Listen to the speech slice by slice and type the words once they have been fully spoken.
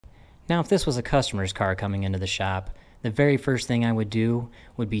Now, if this was a customer's car coming into the shop, the very first thing I would do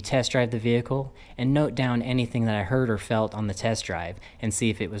would be test drive the vehicle and note down anything that I heard or felt on the test drive and see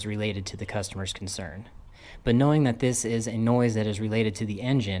if it was related to the customer's concern. But knowing that this is a noise that is related to the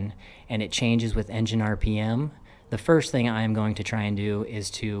engine and it changes with engine RPM, the first thing I am going to try and do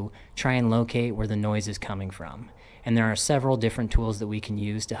is to try and locate where the noise is coming from. And there are several different tools that we can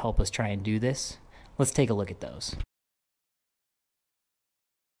use to help us try and do this. Let's take a look at those.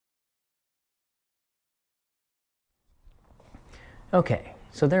 Okay,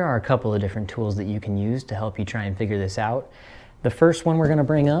 so there are a couple of different tools that you can use to help you try and figure this out. The first one we're going to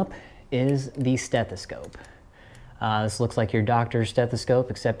bring up is the stethoscope. This looks like your doctor's stethoscope,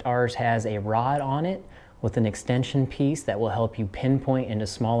 except ours has a rod on it with an extension piece that will help you pinpoint into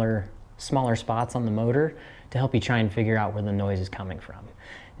smaller spots on the motor to help you try and figure out where the noise is coming from.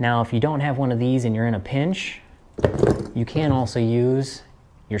 Now, if you don't have one of these and you're in a pinch, you can also use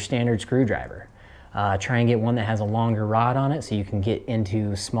your standard screwdriver. Try and get one that has a longer rod on it so you can get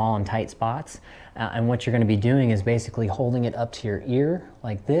into small and tight spots. And what you're going to be doing is basically holding it up to your ear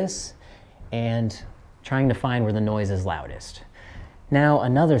like this and trying to find where the noise is loudest. Now,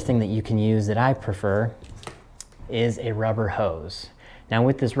 another thing that you can use that I prefer is a rubber hose. Now,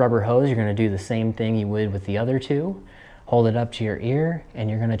 with this rubber hose, you're going to do the same thing you would with the other two. Hold it up to your ear and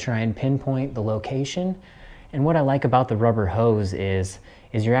you're going to try and pinpoint the location. And what I like about the rubber hose is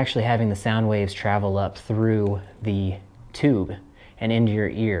you're actually having the sound waves travel up through the tube and into your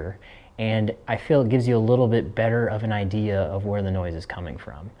ear. And I feel it gives you a little bit better of an idea of where the noise is coming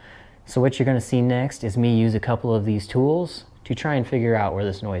from. So what you're going to see next is me use a couple of these tools to try and figure out where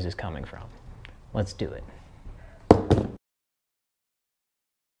this noise is coming from. Let's do it.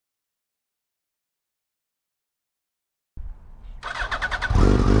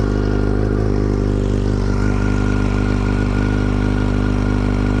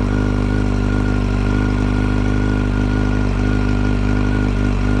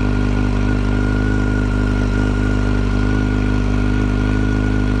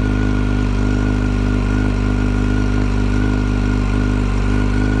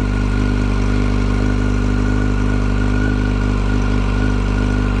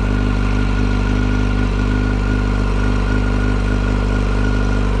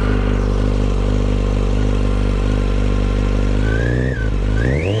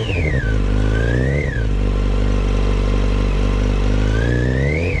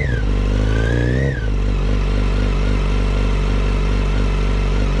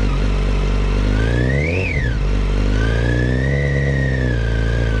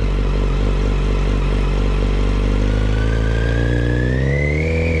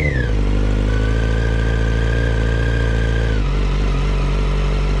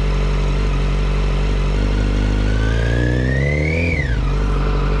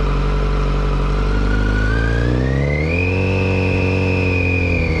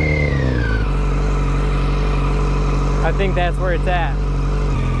 I think that's where it's at.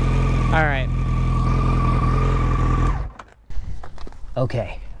 All right.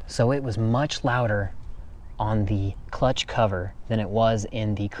 Okay, so it was much louder on the clutch cover than it was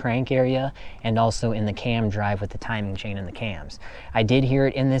in the crank area and also in the cam drive with the timing chain and the cams. I did hear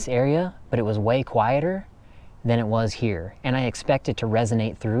it in this area, but it was way quieter than it was here. And I expect it to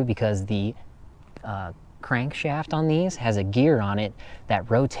resonate through because the crankshaft on these has a gear on it that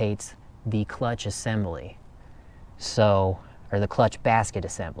rotates the clutch assembly. So, or the clutch basket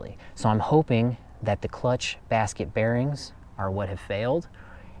assembly. So I'm hoping that the clutch basket bearings are what have failed.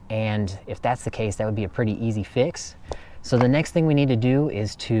 And if that's the case, that would be a pretty easy fix. So the next thing we need to do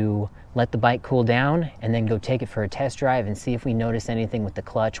is to let the bike cool down and then go take it for a test drive and see if we notice anything with the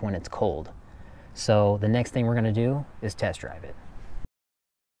clutch when it's cold. So the next thing we're going to do is test drive it.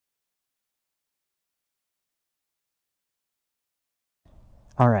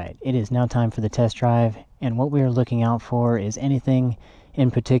 All right, it is now time for the test drive, and what we are looking out for is anything in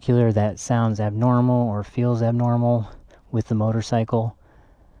particular that sounds abnormal or feels abnormal with the motorcycle.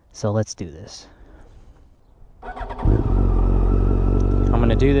 So let's do this. I'm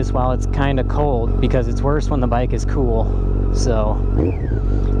gonna do this while it's kind of cold because it's worse when the bike is cool. So,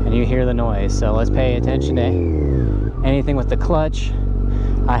 and you hear the noise, so let's pay attention to anything with the clutch.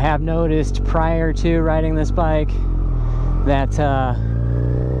 I have noticed prior to riding this bike that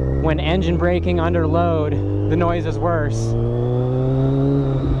when engine braking under load, the noise is worse.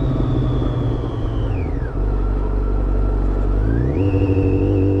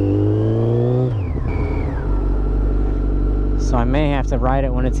 So I may have to ride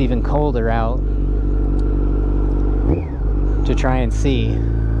it when it's even colder out to try and see.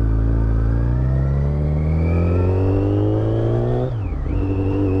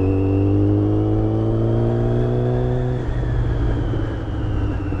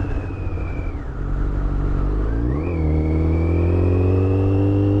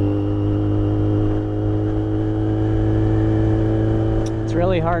 It's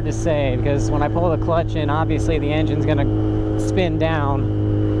really hard to say because when I pull the clutch in, obviously the engine's gonna spin down.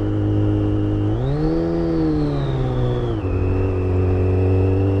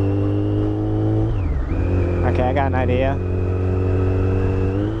 Okay, I got an idea.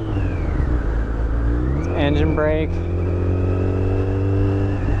 Engine brake.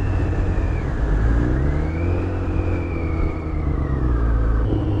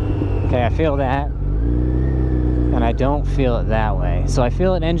 Okay, I feel that, and I don't feel it that way. So I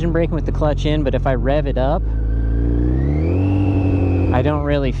feel it engine braking with the clutch in, but if I rev it up, I don't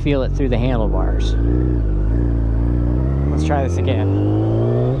really feel it through the handlebars. Let's try this again.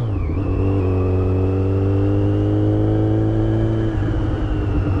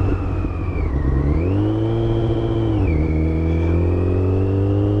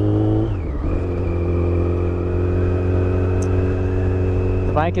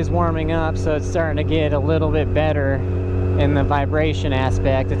 The bike is warming up, so it's starting to get a little bit better in the vibration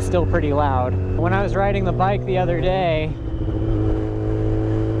aspect. It's still pretty loud. When I was riding the bike the other day,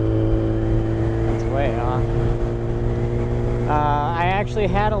 that's way off. I actually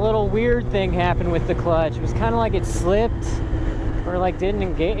had a little weird thing happen with the clutch. It was kind of like it slipped or like didn't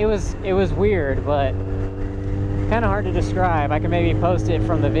engage. It was weird, but kind of hard to describe. I can maybe post it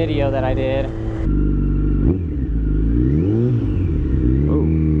from the video that I did.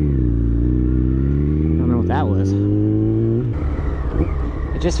 That was.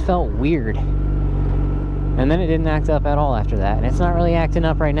 It just felt weird. And then it didn't act up at all after that. And it's not really acting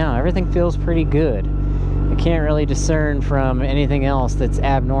up right now. Everything feels pretty good. I can't really discern from anything else that's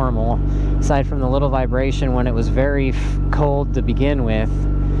abnormal, aside from the little vibration when it was very cold to begin with.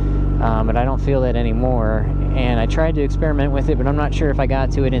 But I don't feel that anymore. And I tried to experiment with it, but I'm not sure if I got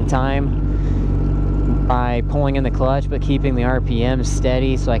to it in time by pulling in the clutch but keeping the RPM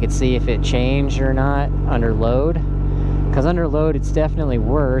steady so I could see if it changed or not under load. Because under load it's definitely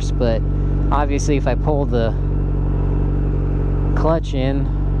worse, but obviously if I pull the clutch in,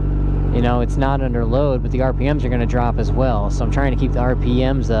 you know, it's not under load, but the RPMs are going to drop as well. So I'm trying to keep the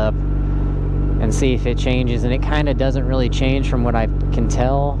RPMs up and see if it changes, and it kind of doesn't really change from what I can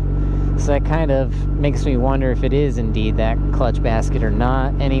tell. So that kind of makes me wonder if it is indeed that clutch basket or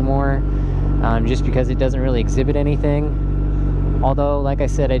not anymore. Just because it doesn't really exhibit anything. Although, like I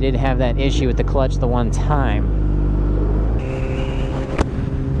said, I did have that issue with the clutch the one time.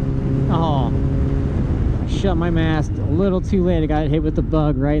 Oh, I shut my mast a little too late. I got hit with the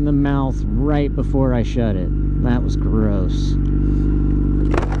bug right in the mouth right before I shut it. That was gross.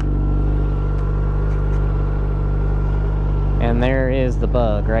 And there is the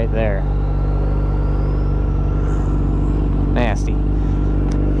bug right there. Nasty.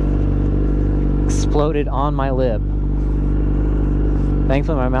 Exploded on my lip.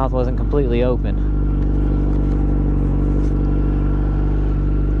 Thankfully my mouth wasn't completely open.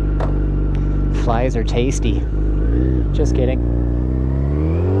 Flies are tasty. Just kidding.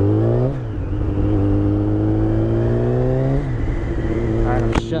 Alright,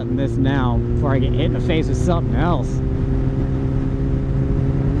 I'm shutting this now before I get hit in the face with something else.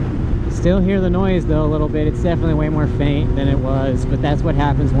 Still hear the noise though a little bit. It's definitely way more faint than it was, but that's what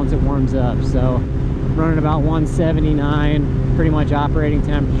happens once it warms up. So running about 179, pretty much operating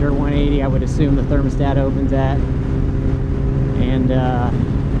temperature 180 I would assume the thermostat opens at, and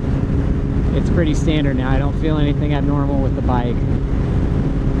it's pretty standard now. I don't feel anything abnormal with the bike,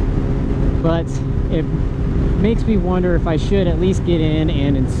 but it makes me wonder if I should at least get in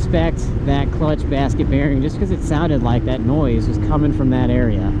and inspect that clutch basket bearing, just because it sounded like that noise was coming from that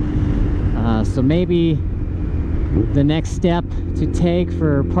area. So maybe the next step to take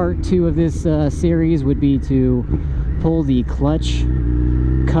for part 2 of this series would be to pull the clutch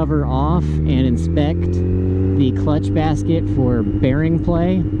cover off and inspect the clutch basket for bearing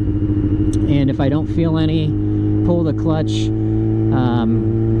play. And if I don't feel any, pull the clutch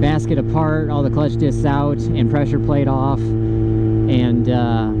basket apart, all the clutch discs out, and pressure plate off, and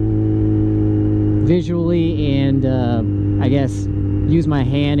visually and I guess use my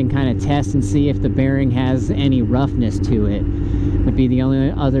hand and kind of test and see if the bearing has any roughness to it. Would be the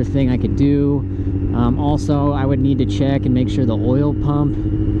only other thing I could do. Also, I would need to check and make sure the oil pump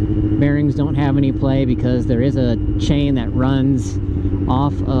bearings don't have any play, because there is a chain that runs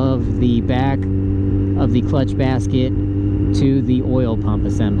off of the back of the clutch basket to the oil pump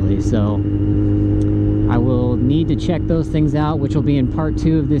assembly. So I will need to check those things out, which will be in part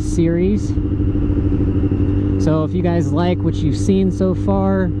 2 of this series. So if you guys like what you've seen so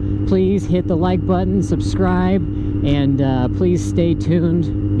far, please hit the like button, subscribe, and please stay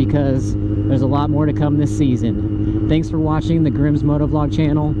tuned, because there's a lot more to come this season. Thanks for watching the Grimm's Motovlog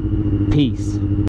channel. Peace.